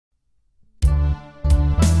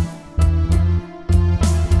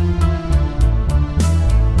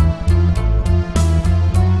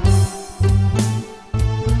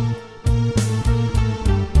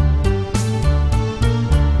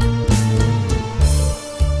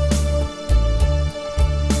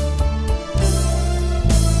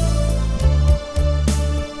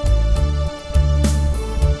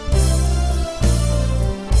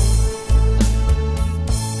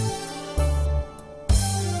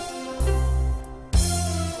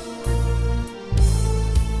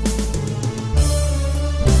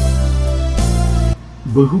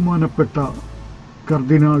ബഹുമാനപ്പെട്ട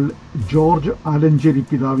കർദിനാൾ ജോർജ് ആലഞ്ചേരി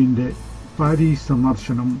പിതാവിൻ്റെ പാരീസ്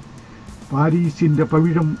സന്ദർശനം പാരീസിൻ്റെ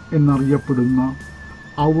പവിഴം എന്നറിയപ്പെടുന്ന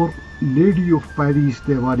അവർ ലേഡി ഓഫ് പാരീസ്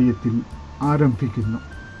ദേവാലയത്തിൽ ആരംഭിക്കുന്നു.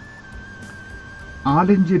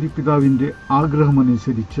 ആലഞ്ചേരി പിതാവിൻ്റെ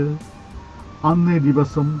ആഗ്രഹമനുസരിച്ച് അന്നേ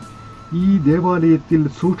ദിവസം ഈ ദേവാലയത്തിൽ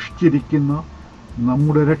സൂക്ഷിച്ചിരിക്കുന്ന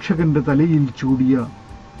നമ്മുടെ രക്ഷകൻ്റെ തലയിൽ ചൂടിയ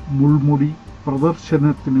മുൾമുടി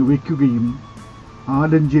പ്രദർശനത്തിന് വയ്ക്കുകയും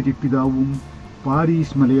ആലഞ്ചേരി പിതാവും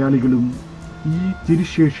പാരീസ് മലയാളികളും ഈ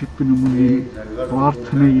തിരുശേഷിപ്പിനു മുന്നിൽ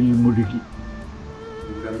പ്രാർത്ഥനയിൽ മുഴുകി.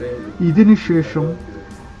 ഇതിനുശേഷം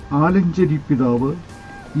ആലഞ്ചേരി പിതാവ്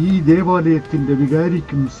ഈ ദേവാലയത്തിൻ്റെ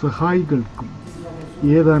വികാരിക്കും സഹായികൾക്കും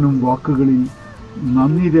ഏതാനും വാക്കുകളിൽ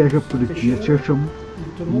നന്ദി രേഖപ്പെടുത്തിയ ശേഷം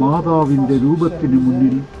മാതാവിൻ്റെ രൂപത്തിനു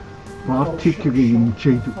മുന്നിൽ പ്രാർത്ഥിക്കുകയും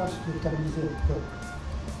ചെയ്തു.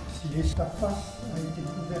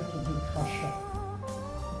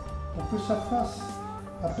 Pour que sa face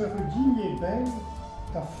apparût digne et belle,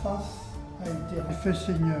 ta face a été fait,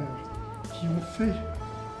 Seigneur, qui ont fait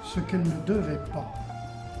ce qu'elle ne devait pas.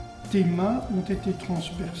 Tes mains ont été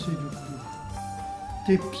transpercées de coups.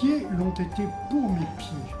 Tes pieds l'ont été pour mes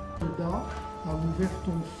pieds. Soldat a ouvert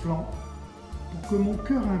ton flanc pour que mon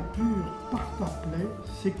cœur impur, par ta plaie,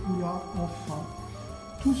 s'écoulât enfin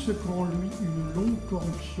tout ce qu'en lui une longue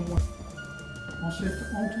corruption. En cet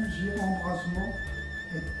embrasement,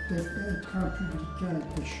 être un publicain et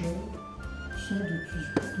pécheur, sont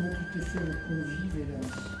dont tu t'es fait le convive et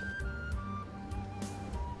l'ami.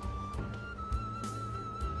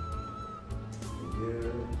 Dieu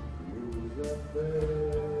nous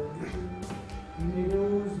appelle,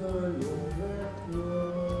 nous allons vers toi,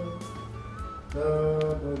 ta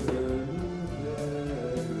bonne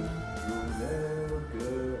nouvelle, nous mets le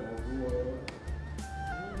cœur en joie,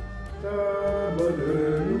 ta bonne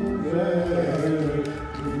nouvelle,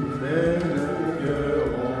 nous mets le cœur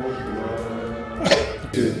en joie.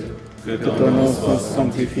 Que ton nom soit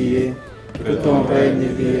sanctifié, que ton règne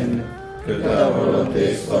vienne, que ta volonté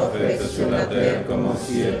soit faite sur la terre comme au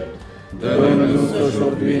ciel. Donne-nous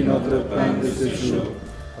aujourd'hui notre pain de ce jour.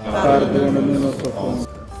 Pardonne-nous nos offenses.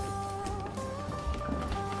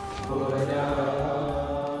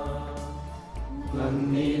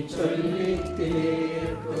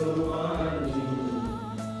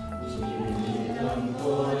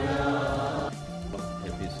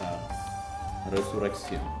 Et puis sa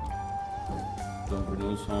résurrection. Donc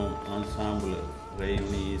nous sommes ensemble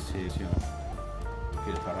réunis ici, qui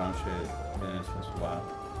est arrangé ce soir.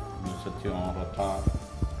 Nous étions en retard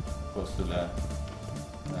à cause de le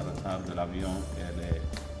retard de l'avion et les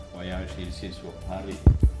voyages ici sur Paris.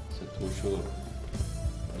 C'est toujours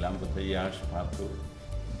l'embouteillage partout.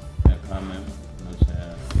 Mais quand même,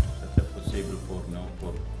 c'était possible pour nous,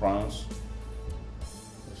 pour France,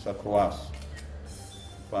 s'accroître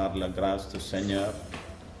par la grâce du Seigneur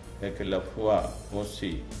et que la foi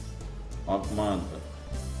aussi augmente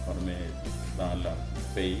dans le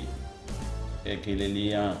pays et que les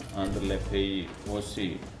liens entre les pays aussi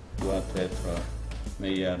doivent être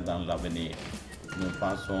meilleurs dans l'avenir. Nous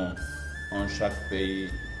passons en chaque pays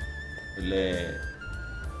les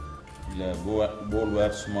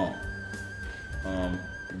bouleversements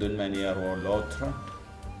d'une manière ou l'autre,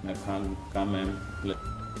 mais quand même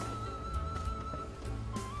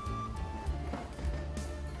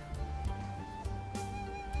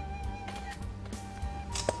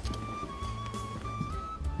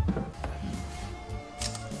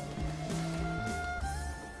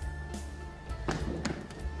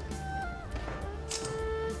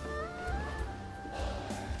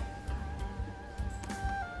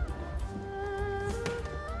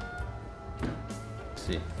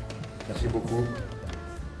Merci beaucoup.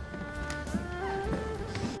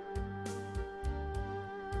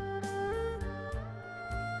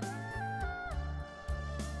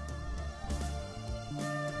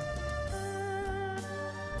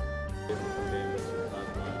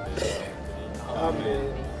 Amen.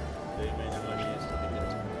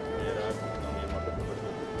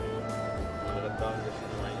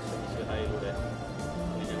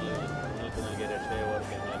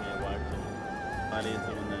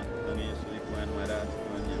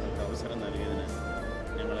 ഞങ്ങൾക്ക് അവസരം നൽകിയതിന്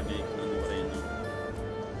ഞങ്ങൾ അങ്ങേക്കുമെന്ന് പറയുന്നു.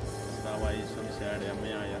 കർത്താവായ ഈശോയുടെ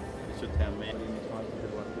അമ്മയായ വിശുദ്ധ അമ്മയെ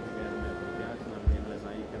വിശ്വാസത്തിൽ വർദ്ധിപ്പിക്കണമേ, പ്രത്യാശ നൽകി ഞങ്ങളെ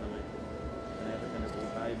നയിക്കണമേ, സ്നേഹത്തിൻ്റെ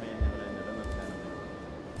കൂട്ടായ്മയെ ഞങ്ങളെ നിലനിർത്തണമേ.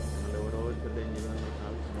 ഞങ്ങളുടെ ഓരോരുത്തരുടെയും ജീവിതങ്ങൾക്ക്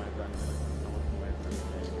ആവശ്യമായിട്ടാണ് നമുക്ക് വേണ്ടത്.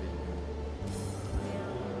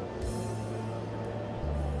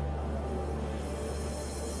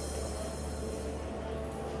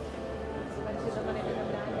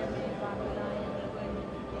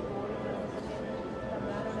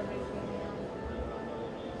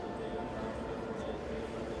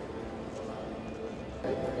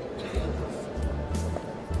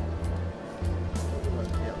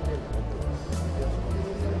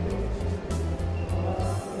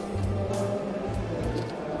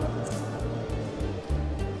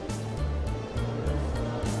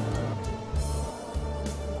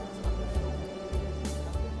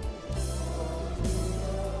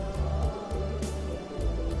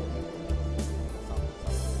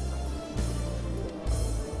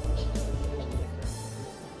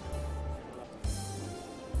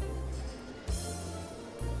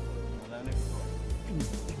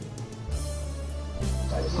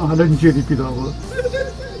 ആലഞ്ചേരി പിതാവ്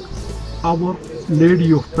അവർ ലേഡി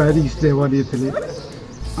ഓഫ് പാരീസ് ദേവാലയത്തിലെ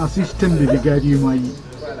അസിസ്റ്റന്റ് വികാരിയുമായി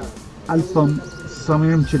അല്പം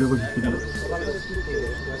സമയം ചിലവഴിക്കുന്നു.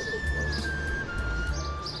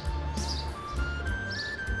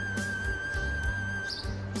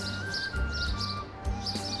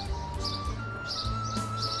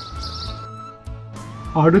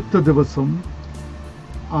 അടുത്ത ദിവസം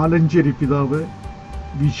ആലഞ്ചേരി പിതാവ്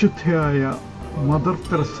വിശുദ്ധയായ മദർ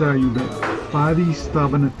തെരേസയുടെ പാരീസ്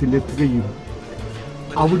സ്ഥാപനത്തിലെത്തുകയും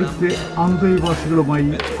അവിടുത്തെ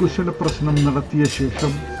അന്തേവാസികളുമായി കുശലപ്രശ്നം നടത്തിയ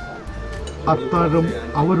ശേഷം അത്താഴം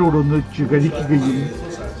അവരോടൊന്നിച്ച് കഴിക്കുകയും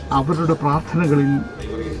അവരുടെ പ്രാർത്ഥനകളിൽ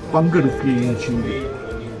പങ്കെടുക്കുകയും ചെയ്തു.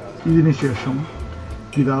 ഇതിനുശേഷം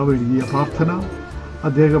പിതാവ് എഴുതിയ പ്രാർത്ഥന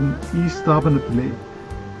അദ്ദേഹം ഈ സ്ഥാപനത്തിലെ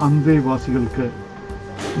അന്തേവാസികൾക്ക്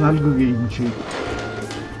നൽകുകയും ചെയ്തു.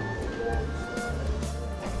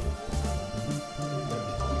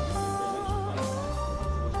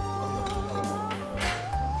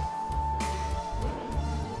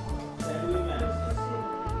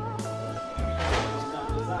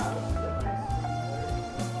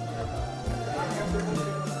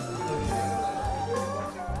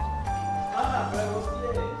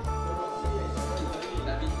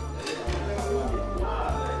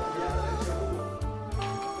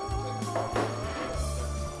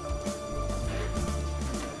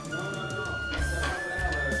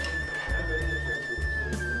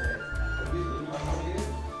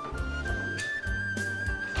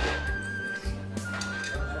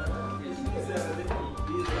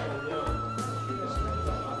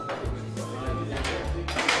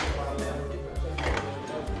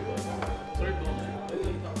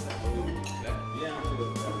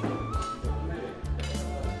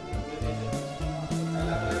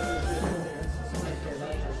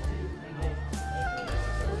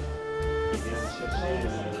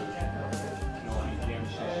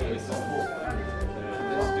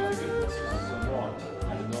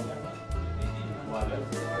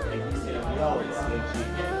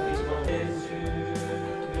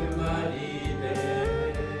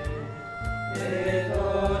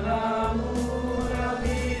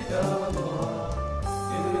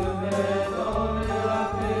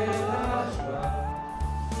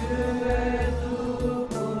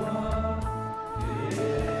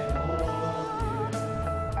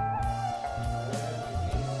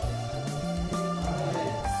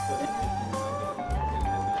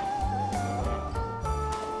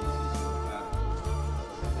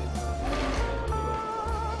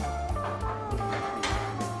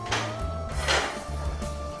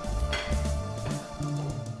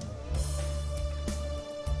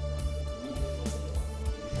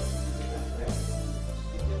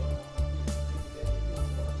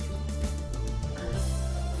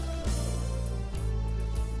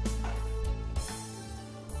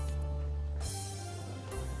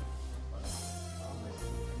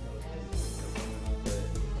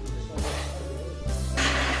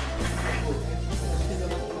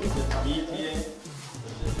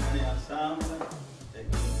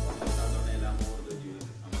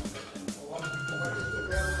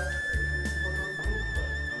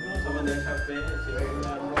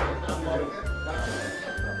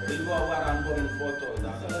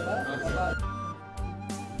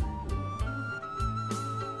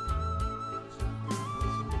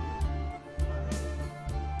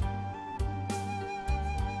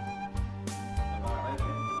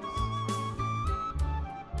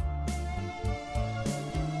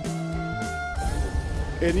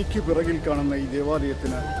 എനിക്ക് പിറകിൽ കാണുന്ന ഈ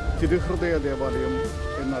ദേവാലയത്തിന് തിരുഹൃദയ ദേവാലയം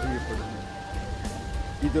എന്നറിയപ്പെടുന്നു.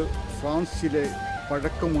 ഇത് ഫ്രാൻസിലെ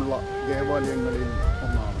പഴക്കമുള്ള ദേവാലയങ്ങളിൽ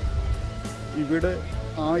ഒന്നാണ്. ഇവിടെ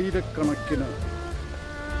ആയിരക്കണക്കിന്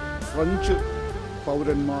ഫ്രഞ്ച്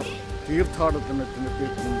പൗരന്മാർ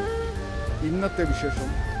തീർത്ഥാടനത്തിനെത്തിയിട്ടുണ്ട്. ഇന്നത്തെ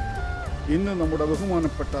വിശേഷം, ഇന്ന് നമ്മുടെ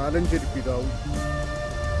ബഹുമാനപ്പെട്ട ആലഞ്ചേരി പിതാവും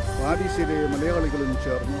പാരീസിലെ മലയാളികളും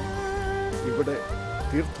ചേർന്ന് ഇവിടെ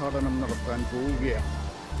തീർത്ഥാടനം നടത്താൻ പോവുകയാണ്.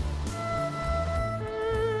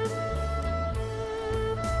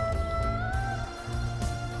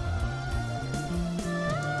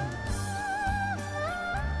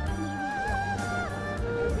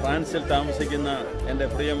 ഫ്രാൻസിൽ താമസിക്കുന്ന എൻ്റെ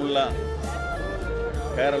പ്രിയമുള്ള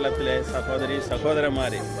കേരളത്തിലെ സഹോദരി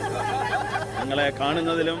സഹോദരന്മാരെ, നിങ്ങളെ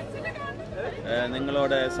കാണുന്നതിലും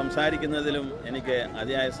നിങ്ങളോട് സംസാരിക്കുന്നതിലും എനിക്ക്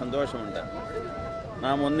അതിയായ സന്തോഷമുണ്ട്.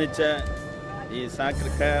 നാം ഒന്നിച്ച് ഈ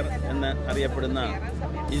സാക്രഡ് കെയർ എന്ന് അറിയപ്പെടുന്ന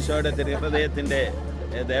ഈശോയുടെ തിരുഹൃദയത്തിൻ്റെ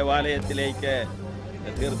ദേവാലയത്തിലേക്ക്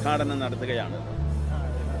തീർത്ഥാടനം നടത്തുകയാണ്.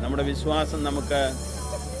 നമ്മുടെ വിശ്വാസം നമുക്ക്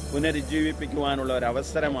പുനരുജ്ജീവിപ്പിക്കുവാനുള്ള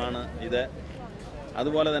ഒരവസരമാണ് ഇത്.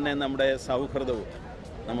 അതുപോലെ തന്നെ നമ്മുടെ സൗഹൃദവും,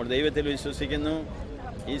 നമ്മൾ ദൈവത്തിൽ വിശ്വസിക്കുന്നു,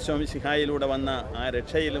 ഈശോ മിശിഹായിലൂടെ വന്ന ആ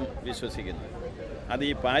രക്ഷയിലും വിശ്വസിക്കുന്നു. അത്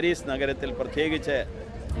ഈ പാരീസ് നഗരത്തിൽ പ്രത്യേകിച്ച്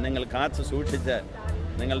നിങ്ങൾ കാത്തു സൂക്ഷിച്ച്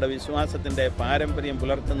നിങ്ങളുടെ വിശ്വാസത്തിൻ്റെ പാരമ്പര്യം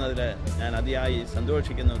പുലർത്തുന്നതിൽ ഞാൻ അതിയായി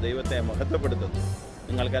സന്തോഷിക്കുന്നു, ദൈവത്തെ മഹത്വപ്പെടുത്തുന്നു.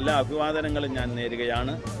 നിങ്ങൾക്കെല്ലാ അഭിവാദനങ്ങളും ഞാൻ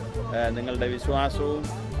നേരുകയാണ്. നിങ്ങളുടെ വിശ്വാസവും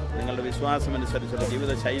നിങ്ങളുടെ വിശ്വാസമനുസരിച്ചുള്ള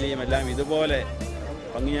ജീവിതശൈലിയും എല്ലാം ഇതുപോലെ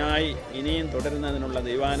ഭംഗിയായി ഇനിയും തുടരുന്നതിനുള്ള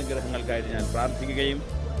ദൈവാനുഗ്രഹങ്ങൾക്കായിട്ട് ഞാൻ പ്രാർത്ഥിക്കുകയും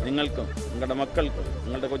നിങ്ങൾക്കും നിങ്ങളുടെ മക്കൾക്കും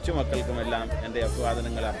നിങ്ങളുടെ കൊച്ചുമക്കൾക്കുമെല്ലാം എൻ്റെ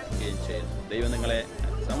അഭിവാദനങ്ങൾ അർപ്പിക്കുകയും ചെയ്യുന്നു. ദൈവം നിങ്ങളെ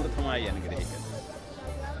സമൃദ്ധമായി അനുഗ്രഹിക്കുന്നു.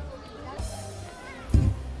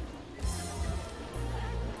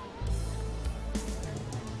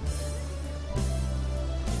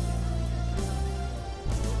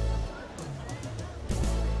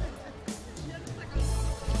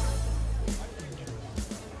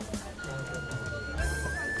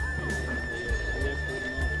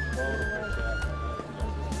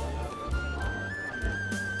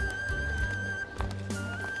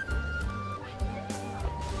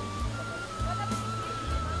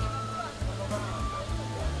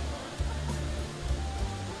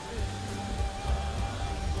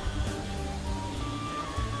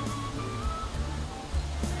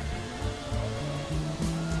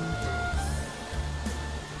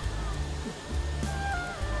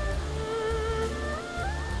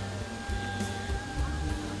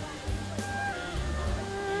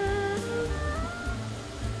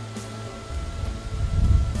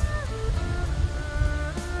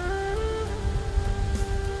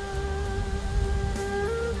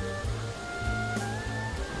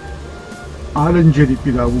 ആലഞ്ചേരി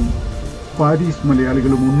പിതാവും പാരീസ്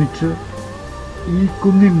മലയാളികളും ഒന്നിച്ച് ഈ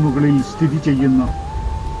കുന്നിൻ മുകളിൽ സ്ഥിതി ചെയ്യുന്ന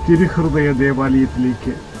തിരുഹൃദയ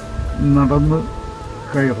ദേവാലയത്തിലേക്ക് നടന്ന്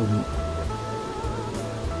കയറുന്നു.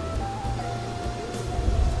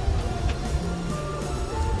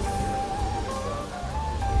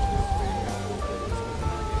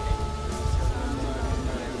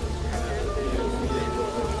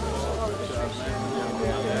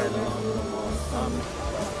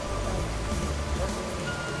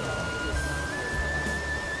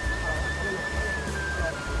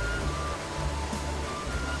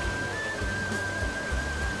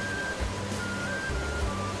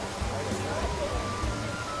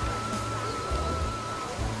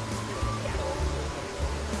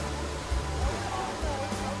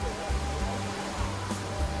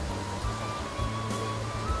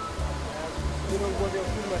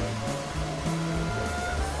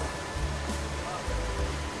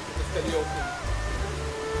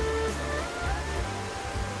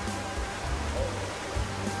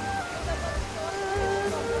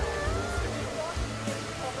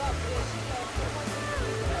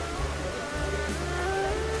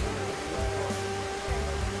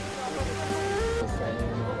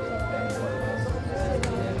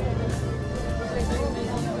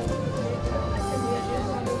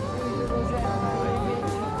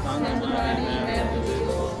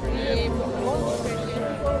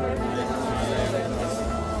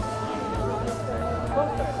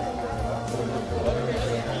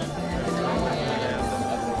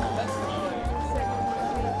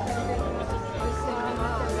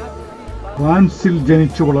 ഫ്രാൻസിൽ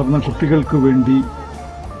ജനിച്ചു വളർന്ന കുട്ടികൾക്ക് വേണ്ടി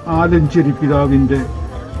ആലഞ്ചേരി പിതാവിൻ്റെ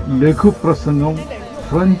ലഘുപ്രസംഗം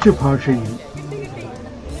ഫ്രഞ്ച് ഭാഷയിൽ.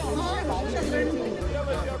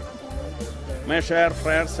 Mes chers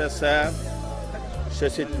frères et sœurs, je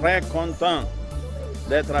suis très content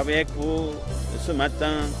d'être avec vous ce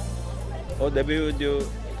matin au début du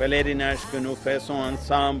pèlerinage que nous faisons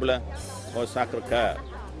ensemble au Sacré-Cœur.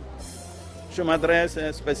 Je m'adresse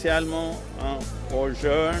spécialement aux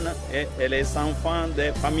jeunes et les enfants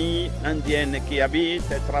des familles indiennes qui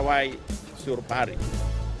habitent et travaillent sur Paris.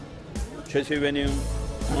 Je suis venu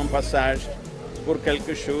en passage pour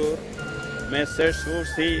quelques jours, mais ces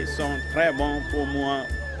jours-ci sont très bons pour moi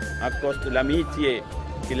à cause de l'amitié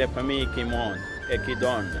que les familles qui montent et qui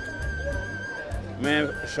donnent. Mes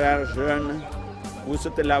chers jeunes, vous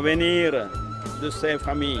êtes l'avenir de ces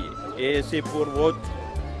familles et c'est pour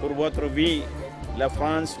votre vie, la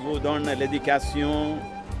France vous donne l'éducation,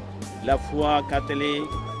 la foi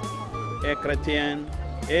catholique et chrétienne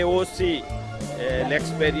et aussi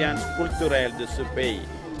l'expérience culturelle de ce pays.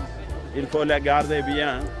 Il faut la garder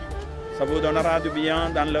bien, ça vous donnera du bien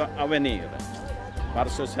dans l'avenir,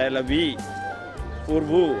 parce que c'est la vie pour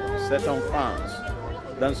vous, c'est en France,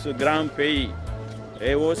 dans ce grand pays,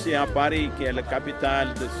 et aussi à Paris qui est la capitale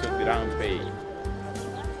de ce grand pays.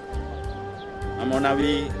 À mon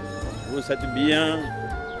avis, vous êtes bien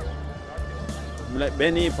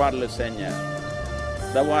bénis par le Seigneur.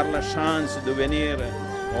 d'avoir la chance de venir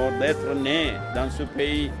ou d'être né dans ce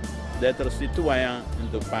pays, d'être citoyen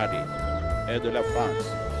de Paris et de la France.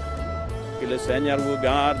 Que le Seigneur vous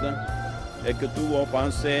garde et que tous vos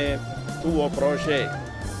pensées, tous vos projets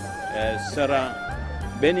seront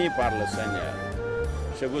bénis par le Seigneur.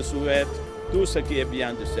 Je vous souhaite tout ce qui est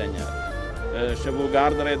bien du Seigneur. Je vous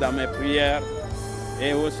garderai dans mes prières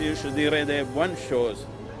et aussi je dirai des bonnes choses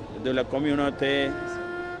de la communauté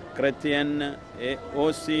chrétienne et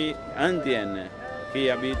aussi indienne qui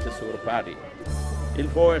habite sur Paris. Il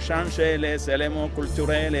faut échanger les éléments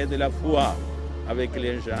culturels et de la foi avec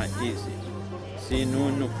les gens ici. Si nous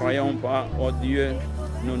ne croyons pas au Dieu,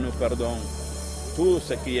 nous nous perdons tout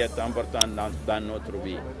ce qui est important dans notre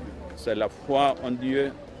vie. C'est la foi en Dieu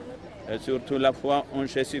et surtout la foi en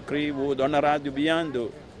Jésus-Christ vous donnera du bien de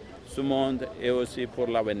ce monde et aussi pour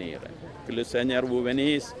l'avenir. Que le Seigneur vous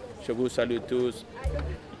bénisse. Je vous salue tous.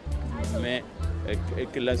 Mais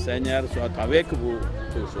que le Seigneur soit avec vous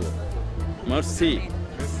toujours. Merci.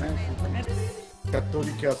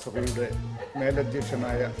 കത്തോലിക്ക സഭയുടെ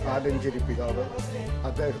മേലധ്യക്ഷനായ ആലഞ്ചേരി പിതാവ്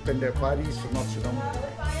അദ്ദേഹത്തിൻ്റെ Paris സന്ദർശനം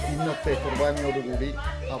ഇന്നത്തെ കുർബാനയോടുകൂടി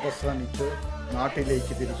അവസാനിച്ച്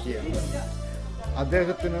നാട്ടിലേക്ക് തിരിക്കുകയാണ്.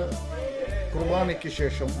 അദ്ദേഹത്തിന് കുർബാനയ്ക്ക്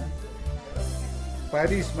ശേഷം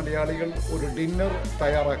പാരീസ് മലയാളികൾ ഒരു ഡിന്നർ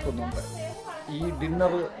തയ്യാറാക്കുന്നുണ്ട്. ഈ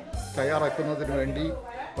ഡിന്നർ തയ്യാറാക്കുന്നതിന് വേണ്ടി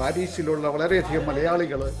പാരീസിലുള്ള വളരെയധികം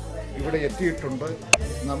മലയാളികൾ ഇവിടെ എത്തിയിട്ടുണ്ട്.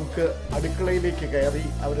 നമുക്ക് അടുക്കളയിലേക്ക് കയറി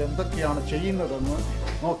അവരെന്തൊക്കെയാണ് ചെയ്യുന്നതെന്ന്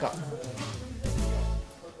നോക്കാം.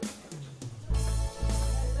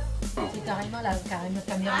 Carrément la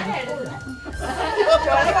caméra du pro là.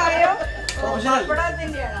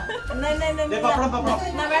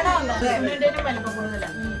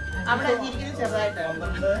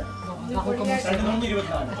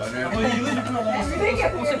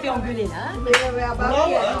 On se fait engueuler là. Alors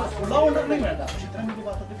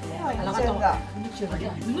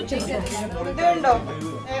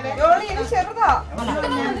attends.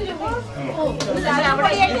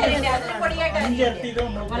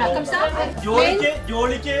 Voilà, comme ça.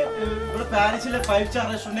 ജോലിക്ക് ഇവിടെ പാരീസിലെ 5 സ്റ്റാർ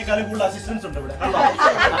റെസ്റ്റോറന്റിനേക്കാളും കൂടുതൽ അസിസ്റ്റൻസ് ഉണ്ട് ഇവിടെ.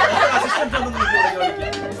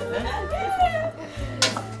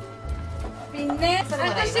 പിന്നെ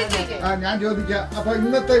ഞാൻ ചോദിക്കാം, അപ്പൊ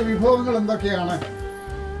ഇന്നത്തെ വിഭവങ്ങൾ എന്തൊക്കെയാണ്?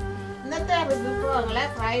 ഇന്നത്തെ വിഭവങ്ങള്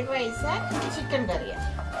ഫ്രൈഡ് റൈസ്, ചിക്കൻ കറി,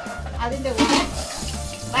 അതിന്റെ കൂടെ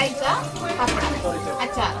റൈസ, പപ്പടം,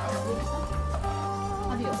 അച്ചാർ.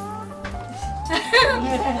 മതിയോ?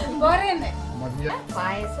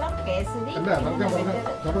 പായസം, കേസരി,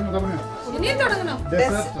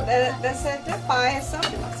 ഡെസേർട്ട്, പായസം,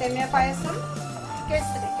 സെമിയ പായസം,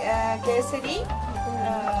 കേസരി,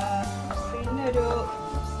 പിന്നെ ഒരു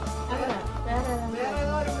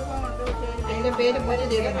അതിന്റെ പേര്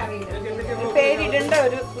പേരിടേണ്ട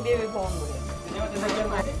ഒരു പുതിയ വിഭവം കൂടി.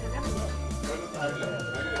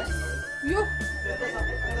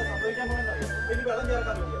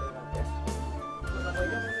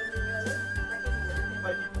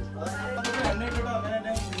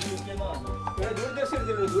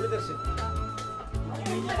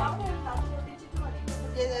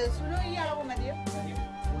 സുനു ഈ അളവ് മതിയോ?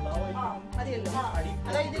 മതിയല്ലോ.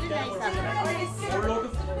 അതായത് ഇതിൽ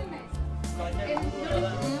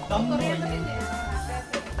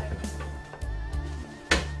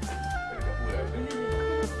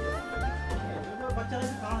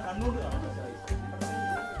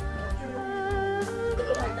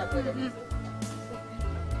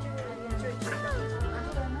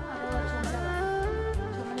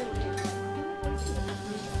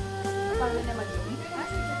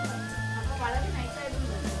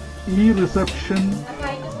ഈ റിസപ്ഷൻ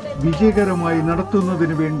വിജയകരമായി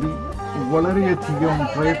നടത്തുന്നതിന് വേണ്ടി വളരെയധികം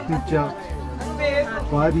പ്രയത്നിച്ച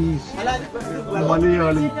പാരീസ്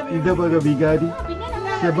മലയാളി ഇടവക വികാരി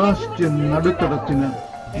സെബാസ്റ്റ്യൻ നടുത്തടത്തിന്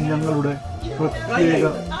ഞങ്ങളുടെ പ്രത്യേക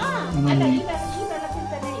നന്ദി.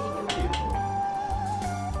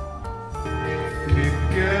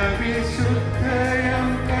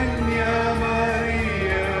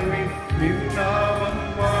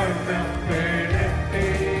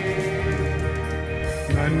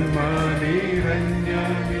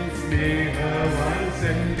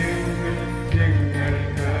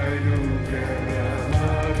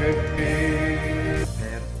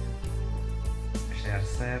 Chers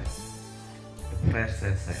sœurs, frères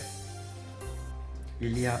et sœurs,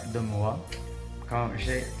 il y a 2 mois, quand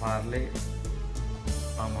j'ai parlé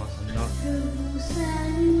à mon Seigneur,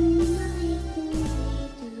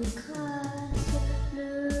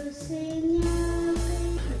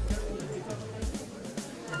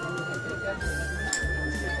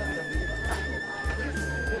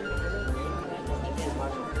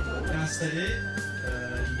 installé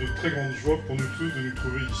très grande joie pour nous tous de nous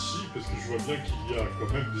trouver ici, parce que je vois bien qu'il y a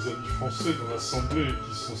quand même des amis français dans l'Assemblée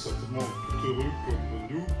qui sont certainement tout heureux comme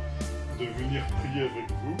nous de venir prier avec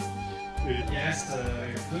vous. Et il reste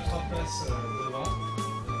 2-3 places devant.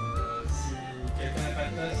 Si quelqu'un n'a pas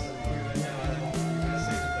de place, vous pouvez venir à l'avant. Il reste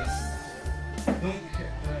quelques places. Donc,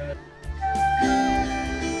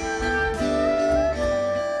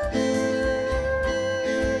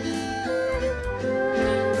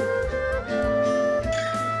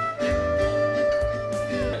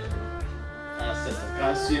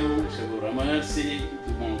 je vous remercie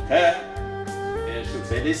de mon cœur et je vous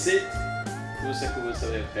félicite tout ce que vous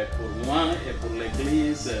avez fait pour moi et pour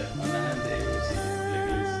l'Église en Inde et aussi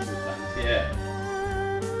l'Église tout entière.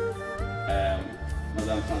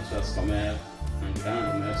 Madame Françoise Comer, un grand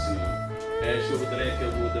remerciement et je voudrais que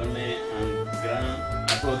vous donniez un grand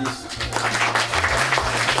applaudissement.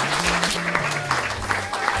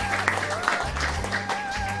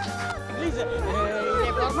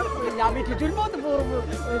 Il a mis tout le monde pour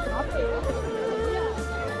frapper.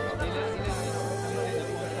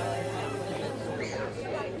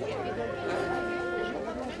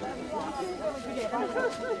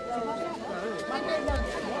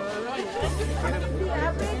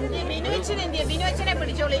 ബിനുവച്ചനെ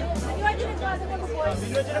പിടിച്ചോളി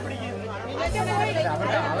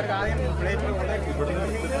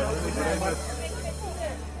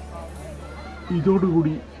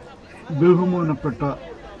ഇതോടുകൂടി ബഹുമാനപ്പെട്ട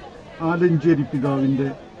ആലഞ്ചേരി പിതാവിൻ്റെ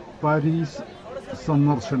Paris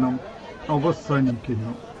സന്ദർശനം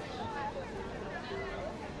അവസാനിക്കുന്നു.